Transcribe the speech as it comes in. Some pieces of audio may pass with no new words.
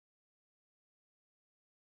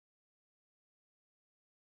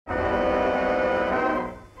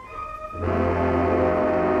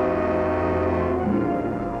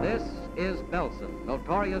Belsen,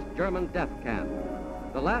 notorious German death camp.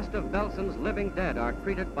 The last of Belsen's living dead are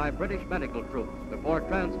treated by British medical troops before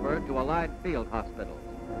transfer to Allied field hospitals.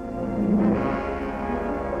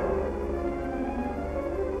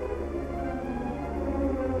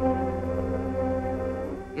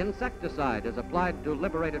 Insecticide is applied to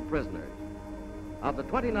liberated prisoners. Of the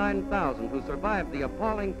 29,000 who survived the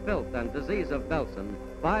appalling filth and disease of Belsen,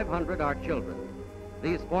 500 are children.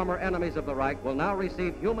 These former enemies of the Reich will now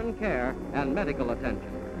receive human care and medical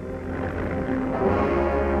attention.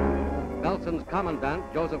 Belsen's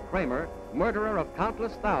Commandant, Josef Kramer, murderer of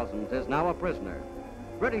countless thousands, is now a prisoner.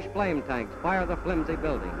 British flame tanks fire the flimsy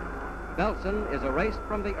building. Belsen is erased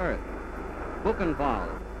from the earth.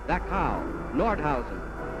 Buchenwald, Dachau, Nordhausen,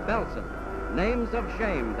 Belsen, names of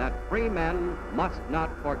shame that free men must not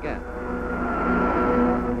forget.